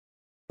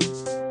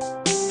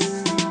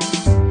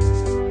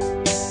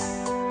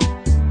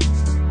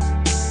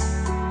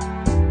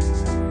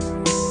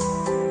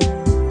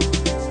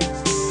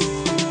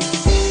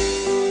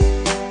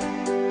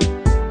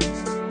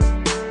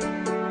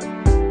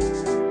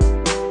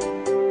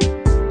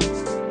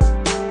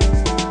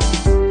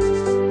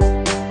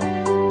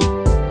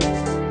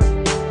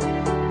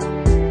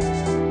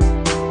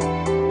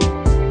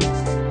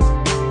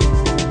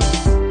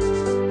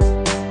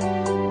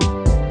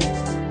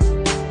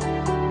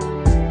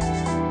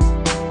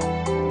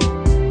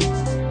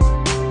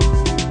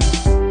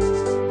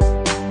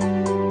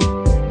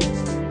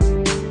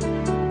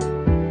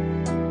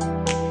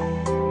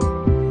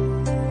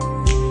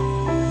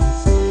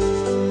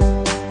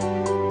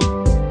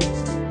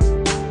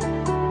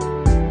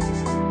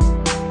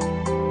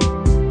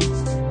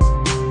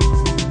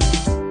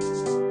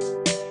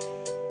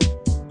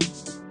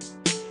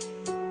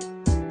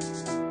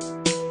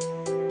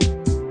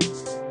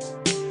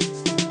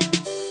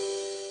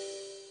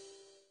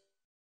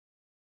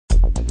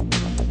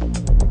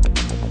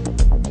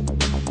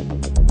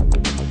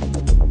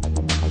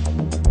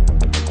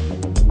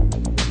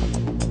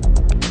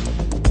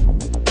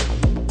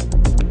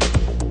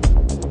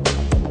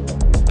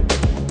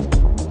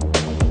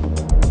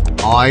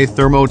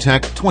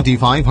i-THERMOTEK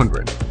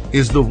 2500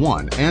 is the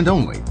one and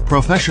only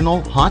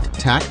professional hot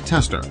tack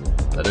tester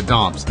that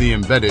adopts the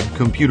embedded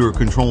computer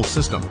control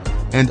system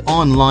and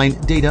online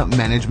data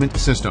management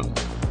system.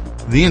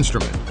 The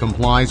instrument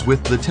complies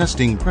with the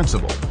testing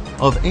principle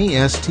of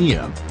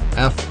ASTM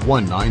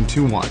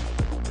F1921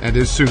 and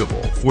is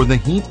suitable for the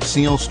heat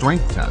seal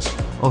strength test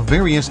of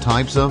various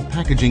types of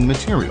packaging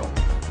material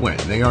when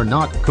they are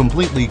not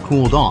completely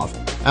cooled off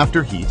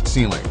after heat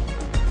sealing.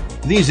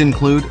 These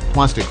include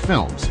plastic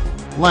films,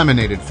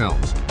 laminated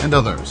films, and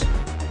others.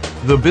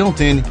 The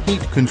built-in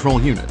heat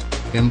control unit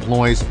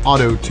employs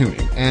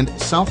auto-tuning and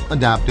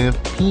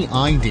self-adaptive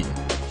PID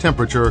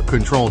temperature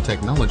control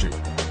technology,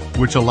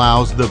 which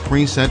allows the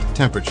preset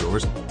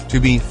temperatures to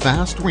be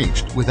fast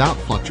reached without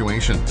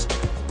fluctuations.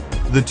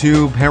 The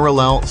two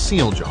parallel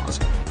seal jaws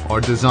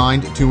are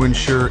designed to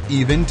ensure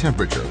even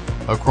temperature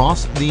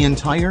across the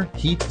entire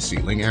heat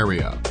sealing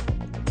area.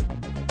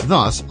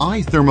 Thus,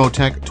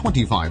 i-THERMOTEK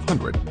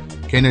 2500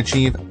 can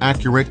achieve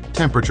accurate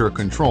temperature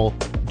control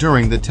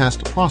during the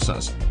test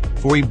process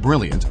for a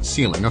brilliant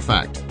sealing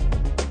effect.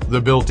 The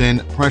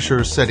built-in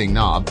pressure setting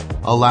knob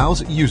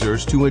allows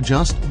users to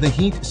adjust the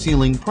heat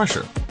sealing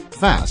pressure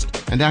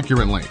fast and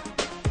accurately.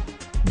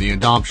 The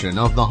adoption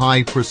of the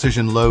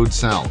high-precision load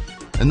cell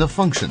and the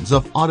functions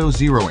of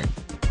auto-zeroing,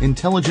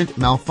 intelligent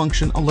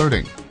malfunction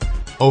alerting,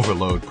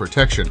 overload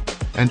protection,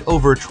 and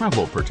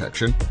over-travel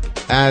protection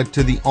add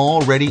to the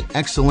already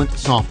excellent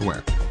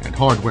software and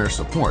hardware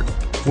support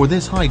for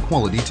this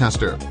high-quality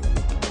tester.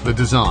 The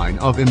design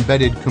of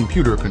embedded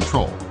computer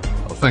control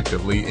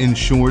effectively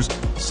ensures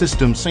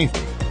system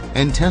safety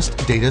and test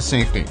data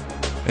safety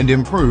and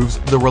improves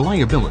the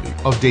reliability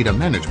of data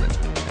management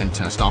and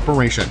test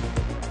operation.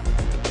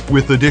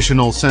 With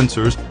additional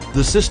sensors,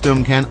 the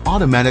system can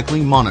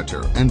automatically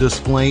monitor and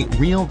display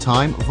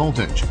real-time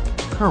voltage,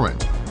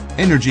 current,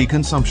 energy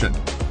consumption,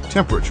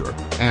 temperature,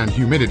 and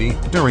humidity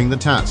during the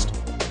test,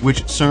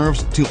 which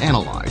serves to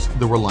analyze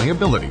the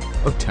reliability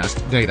of test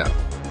data.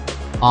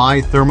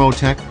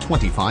 i-THERMOTEK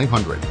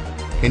 2500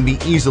 can be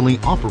easily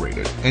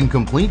operated and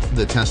complete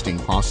the testing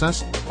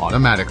process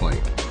automatically.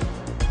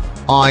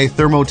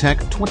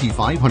 i-THERMOTEK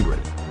 2500,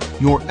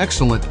 your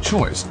excellent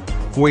choice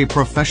for a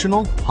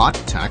professional hot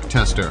tack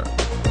tester.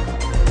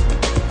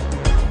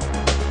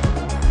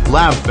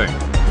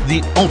 LabThing,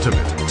 the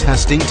ultimate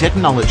testing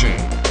technology.